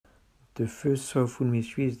The first sorrowful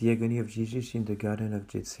mystery is the agony of Jesus in the Garden of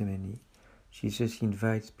Gethsemane. Jesus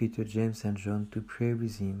invites Peter, James, and John to pray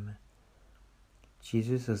with him.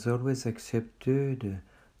 Jesus has always accepted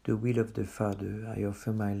the will of the Father. I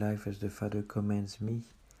offer my life as the Father commands me.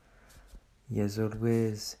 He has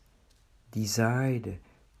always desired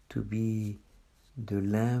to be the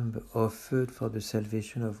lamb offered for the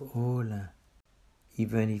salvation of all.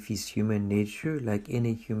 Even if his human nature, like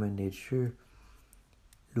any human nature,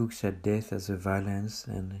 looks at death as a violence,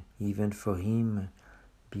 and even for him,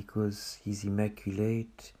 because he's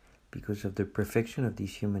immaculate, because of the perfection of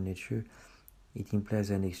this human nature, it implies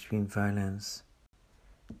an extreme violence.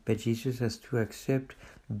 But Jesus has to accept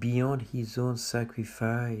beyond his own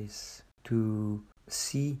sacrifice to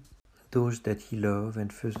see those that he loves,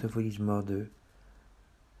 and first of all his mother,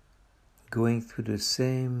 going through the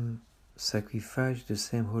same sacrifice, the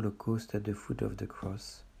same Holocaust at the foot of the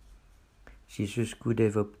cross. Jesus could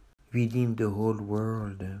have redeemed the whole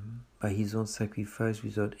world by his own sacrifice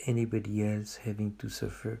without anybody else having to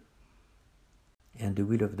suffer. And the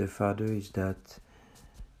will of the Father is that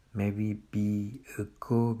Mary be a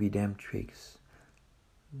co-redemptrix,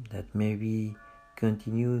 that Mary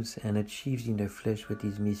continues and achieves in the flesh what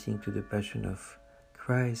is missing to the passion of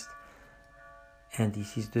Christ. And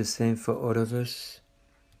this is the same for all of us.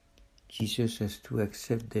 Jesus has to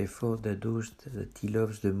accept, therefore, that those that he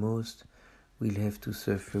loves the most will have to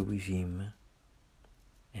suffer with him.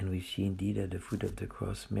 And we see indeed at the foot of the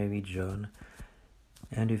cross Mary, John,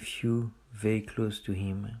 and a few very close to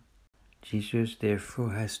him. Jesus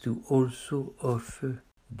therefore has to also offer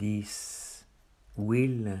this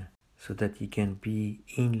will so that he can be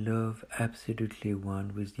in love, absolutely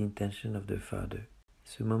one with the intention of the Father.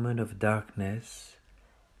 It's a moment of darkness.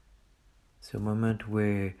 It's a moment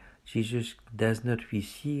where Jesus does not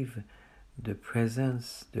receive the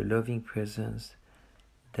presence, the loving presence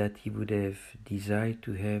that he would have desired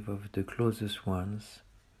to have of the closest ones.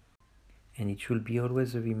 And it should be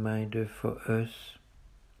always a reminder for us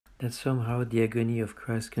that somehow the agony of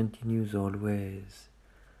Christ continues always.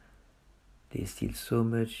 There is still so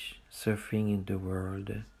much suffering in the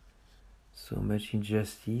world, so much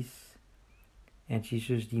injustice, and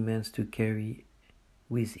Jesus demands to carry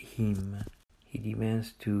with him. He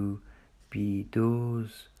demands to be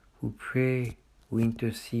those who pray, who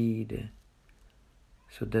intercede,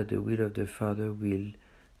 so that the will of the Father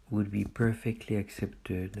would be perfectly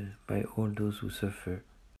accepted by all those who suffer,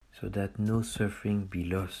 so that no suffering be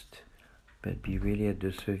lost, but be really at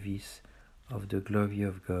the service of the glory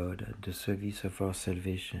of God, at the service of our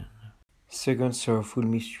salvation. Second sorrowful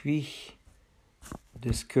mystery,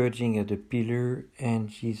 the scourging at the pillar, and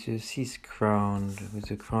Jesus is crowned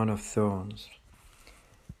with a crown of thorns.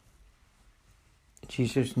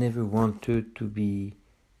 Jesus never wanted to be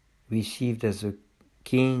received as a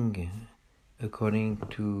king according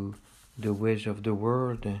to the ways of the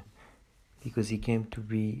world, because he came to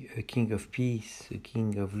be a king of peace, a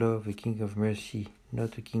king of love, a king of mercy,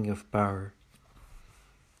 not a king of power.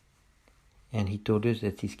 And he told us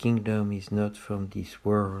that his kingdom is not from this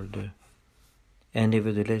world, and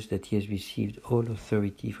nevertheless that he has received all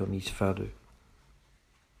authority from his Father,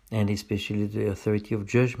 and especially the authority of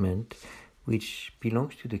judgment, which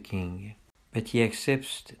belongs to the king. But he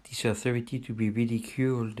accepts this authority to be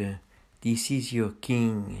ridiculed. This is your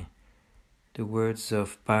king. The words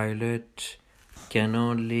of Pilate can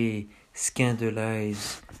only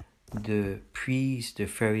scandalize the priests, the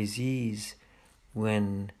Pharisees,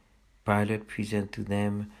 when Pilate presents to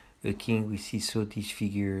them a king which is so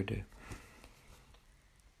disfigured.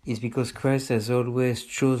 It's because Christ has always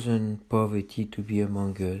chosen poverty to be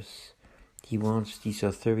among us. He wants this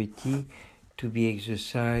authority to be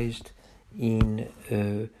exercised in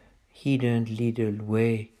a hidden little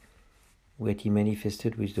way, where he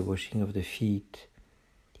manifested with the washing of the feet.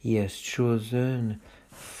 He has chosen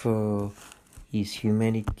for his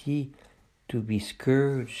humanity to be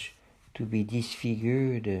scourged, to be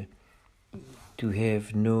disfigured, to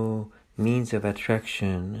have no means of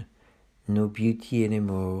attraction, no beauty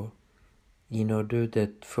anymore, in order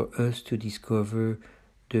that for us to discover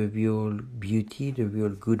the real beauty, the real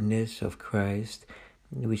goodness of Christ,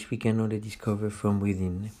 which we can only discover from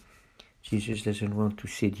within. Jesus doesn't want to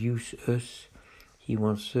seduce us. He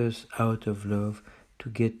wants us, out of love, to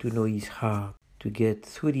get to know his heart, to get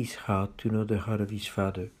through his heart to know the heart of his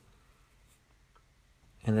Father.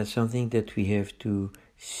 And that's something that we have to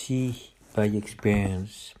see by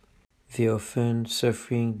experience. Very often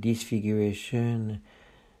suffering, disfiguration,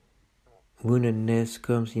 woundedness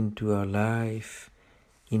comes into our life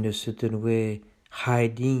in a certain way,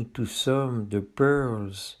 hiding to some the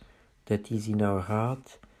pearls that is in our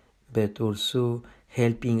heart, but also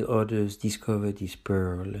helping others discover this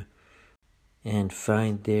pearl and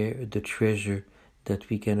find there the treasure that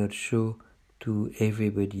we cannot show to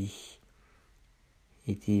everybody.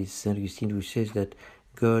 It is Saint Augustine who says that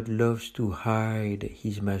God loves to hide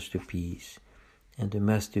his masterpiece, and the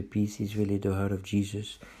masterpiece is really the heart of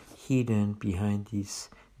Jesus, hidden behind this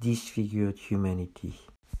disfigured humanity.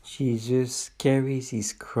 Jesus carries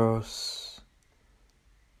his cross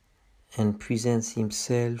and presents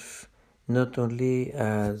himself not only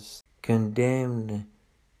as condemned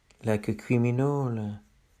like a criminal,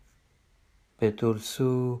 but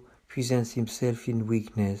also presents himself in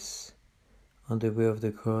weakness. On the way of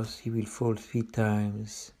the cross, he will fall 3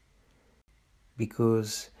 times,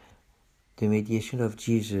 because the mediation of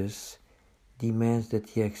Jesus demands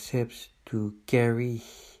that he accepts to carry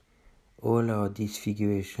all our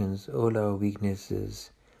disfigurations, all our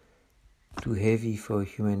weaknesses, too heavy for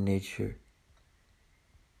human nature.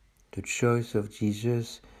 The choice of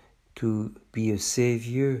Jesus to be a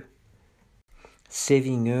savior,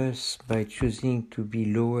 saving us by choosing to be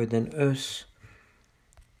lower than us.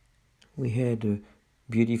 We had a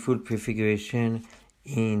beautiful prefiguration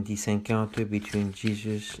in this encounter between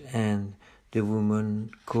Jesus and the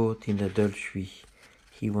woman caught in adultery.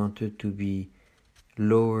 He wanted to be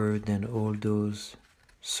lower than all those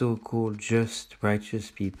so-called just,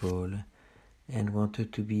 righteous people, and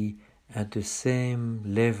wanted to be at the same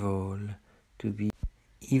level, to be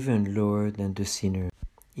even lower than the sinner.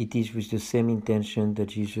 It is with the same intention that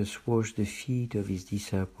Jesus washed the feet of his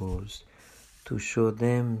disciples, to show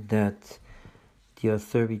them that the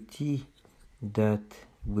authority that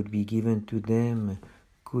would be given to them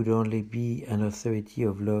could only be an authority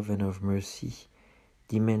of love and of mercy,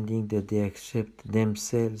 demanding that they accept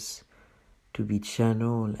themselves to be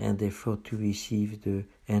channeled and therefore to receive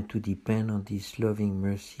and to depend on this loving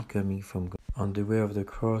mercy coming from God. On the way of the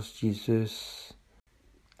cross, Jesus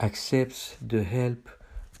accepts the help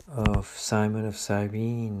of Simon of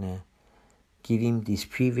Cyrene, give him this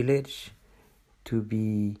privilege to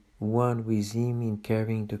be one with him in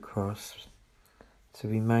carrying the cross. It's a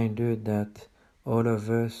reminder that all of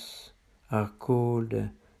us are called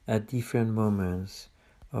at different moments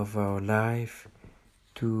of our life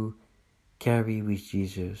to carry with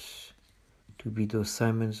Jesus, to be those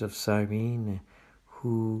Simons of Cyrene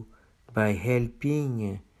who, by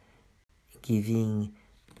helping, giving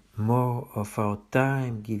more of our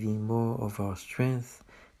time, giving more of our strength,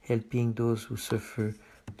 helping those who suffer,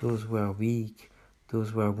 those who are weak, those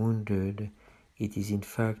who are wounded, it is in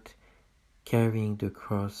fact carrying the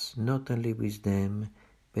cross not only with them,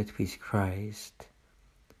 but with Christ.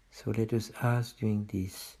 So let us ask during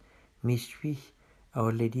this mystery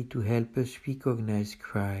Our Lady to help us recognize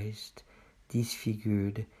Christ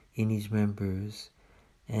disfigured in his members,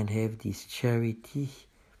 and have this charity,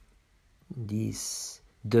 this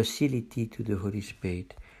docility to the Holy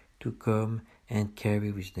Spirit to come and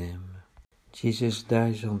carry with them. Jesus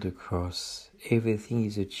dies on the cross. Everything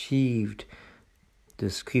is achieved. The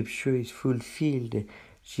scripture is fulfilled.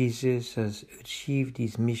 Jesus has achieved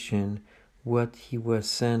his mission, what he was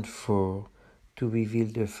sent for, to reveal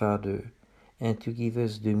the Father and to give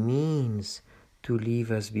us the means to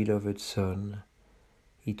live as beloved Son.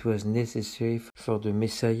 It was necessary for the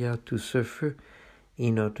Messiah to suffer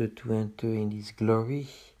in order to enter in his glory.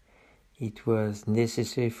 It was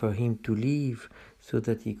necessary for him to live so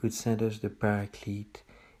that he could send us the Paraclete.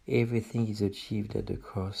 Everything is achieved at the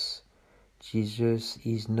cross. Jesus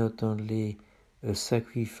is not only a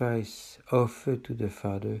sacrifice offered to the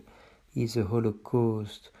Father, he is a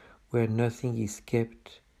Holocaust where nothing is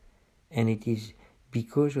kept, and it is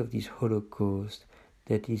because of this Holocaust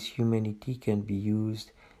that his humanity can be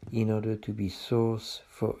used in order to be source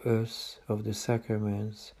for us of the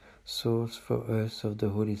sacraments, source for us of the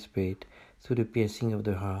Holy Spirit, through the piercing of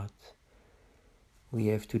the heart. We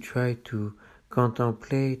have to try to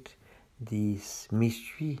contemplate this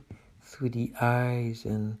mystery through the eyes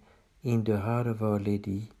and in the heart of Our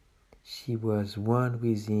Lady. She was one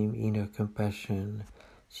with him in her compassion.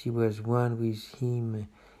 She was one with him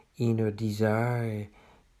in her desire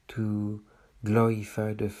to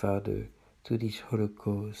glorify the Father to this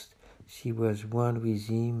Holocaust. She was one with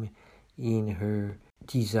him in her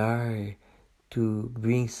desire to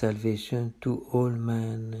bring salvation to all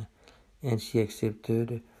men, and she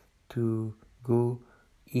accepted to go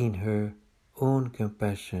in her own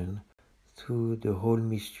compassion through the whole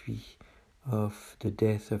mystery of the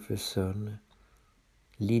death of her Son,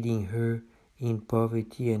 leading her in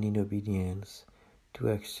poverty and in obedience to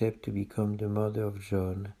accept to become the mother of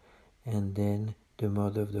John and then the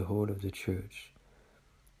mother of the whole of the Church.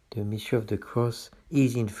 The mystery of the cross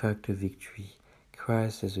is in fact a victory.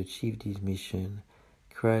 Christ has achieved his mission,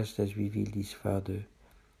 Christ has revealed his Father.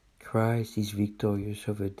 Christ is victorious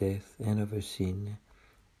over death and over sin,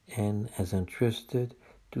 and has entrusted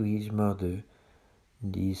to his mother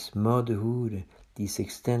this motherhood, this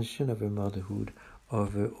extension of her motherhood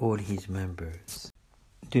over all his members.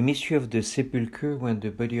 The mystery of the sepulchre, when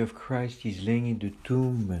the body of Christ is laying in the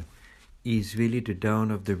tomb, is really the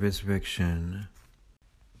dawn of the resurrection.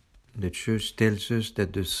 The Church tells us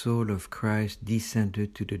that the soul of Christ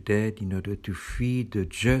descended to the dead in order to free the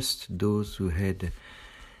just, those who had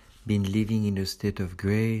been living in a state of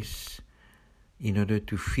grace, in order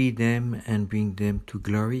to free them and bring them to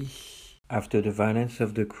glory. After the violence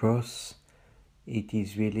of the cross, it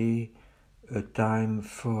is really a time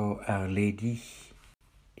for Our Lady.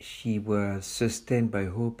 She was sustained by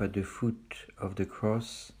hope at the foot of the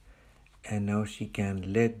cross, and now she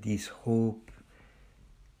can let this hope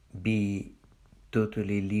be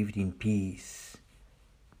totally lived in peace.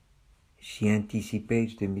 She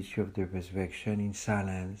anticipates the mystery of the resurrection in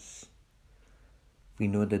silence. We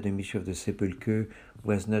know that the mystery of the sepulchre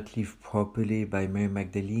was not lived properly by Mary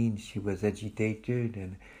Magdalene. She was agitated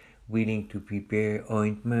and willing to prepare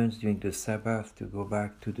ointments during the Sabbath to go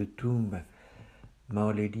back to the tomb.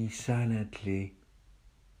 Our Lady silently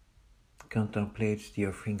contemplates the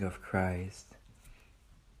offering of Christ,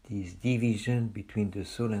 this division between the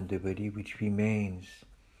soul and the body which remains,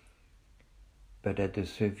 but at the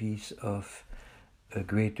service of a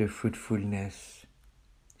greater fruitfulness.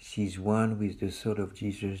 She is one with the soul of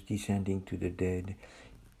Jesus descending to the dead,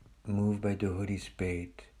 moved by the Holy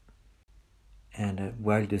Spirit. And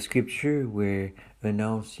while the scripture were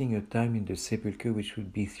announcing a time in the sepulchre which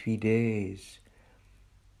would be 3 days,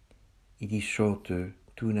 it is shorter,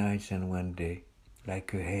 2 nights and 1 day,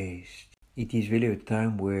 like a haste. It is really a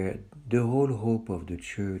time where the whole hope of the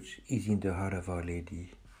Church is in the heart of Our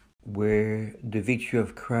Lady, where the victory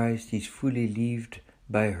of Christ is fully lived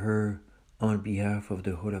by her on behalf of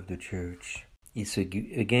the whole of the Church. It's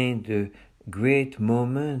again the great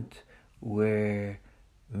moment where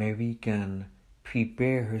Mary can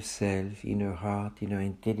prepare herself in her heart, in her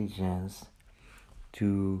intelligence,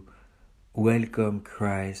 to welcome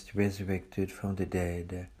Christ resurrected from the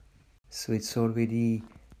dead. So it's already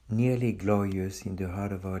nearly glorious in the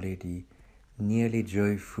heart of Our Lady, nearly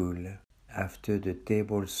joyful. After the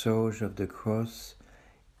terrible sorrows of the cross,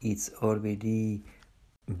 it's already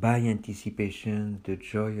by anticipation the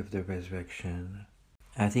joy of the resurrection.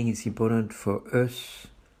 I think it's important for us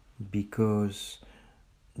because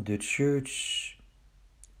the Church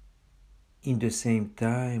in the same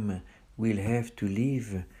time will have to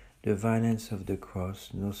live the violence of the cross.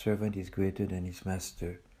 No servant is greater than his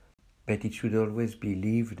master. But it should always be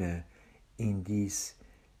lived in this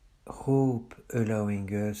hope, allowing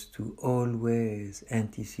us to always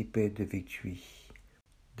anticipate the victory.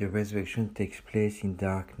 The resurrection takes place in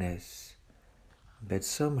darkness, but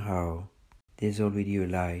somehow there's already a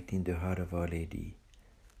light in the heart of Our Lady.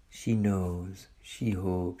 She knows, she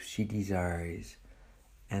hopes, she desires,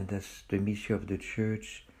 and that's the mystery of the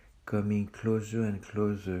Church coming closer and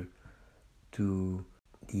closer to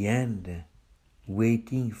the end,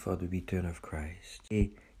 waiting for the return of Christ.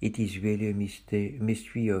 It is really a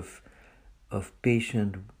mystery of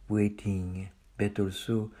patient waiting, but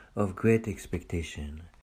also of great expectation.